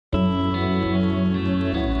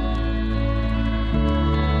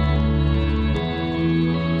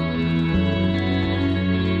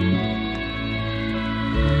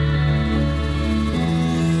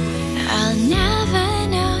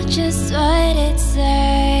its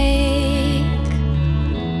sake.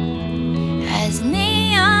 As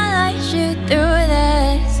neon lights shoot through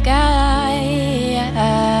the skies,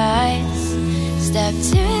 step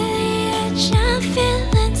to the edge, I'm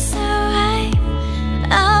feeling so high.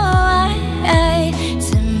 Oh,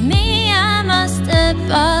 to me I must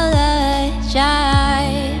apologize.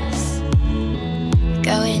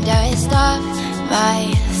 Going to stop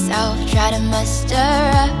myself, try to muster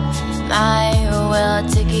up my will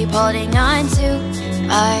to keep holding on to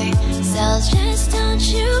ourselves. Just don't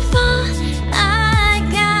you fall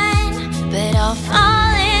again, but I'll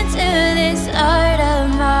fall into this art of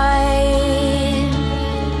mine.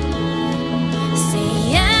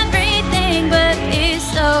 See everything but be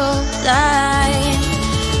so blind.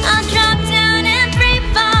 I'll drop down and free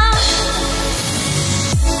fall.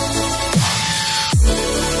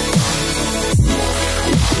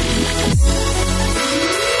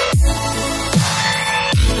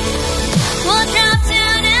 We'll drop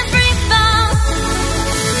down and free fall.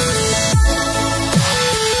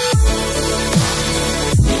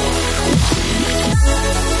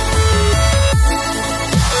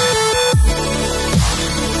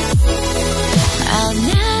 I'll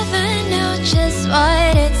never know just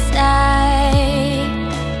what it's like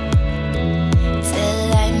till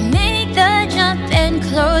I make the jump and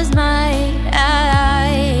close my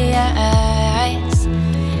eyes.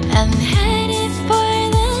 I'm headed for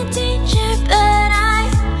the danger, but I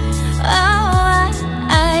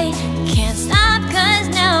can't stop, 'cause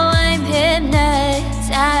now I'm hypnotized.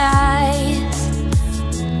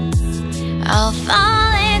 I'll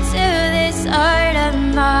fall into this art of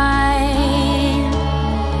mine.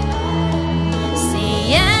 See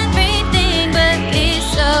everything but be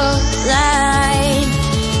so blind.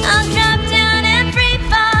 I'll drop down and free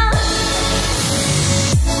fall.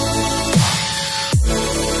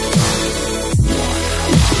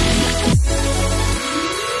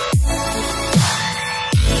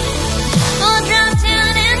 We'll drop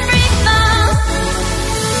down and free fall.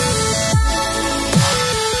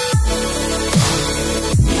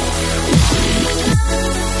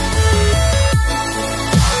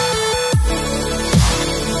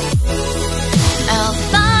 I'll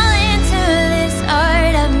fall into this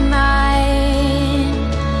art of mine.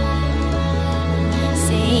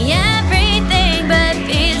 See everything but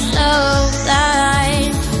be so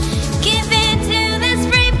blind. Give in to this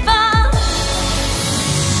free fall.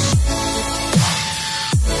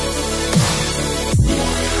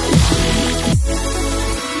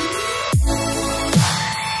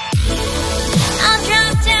 I'll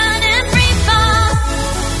drop down and free fall.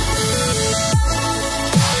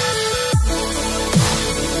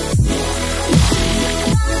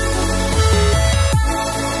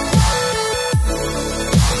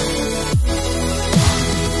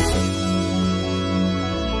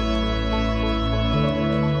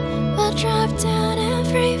 We'll drop down and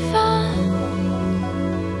free fall.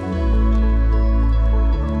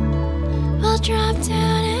 We'll drop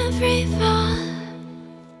down and free fall.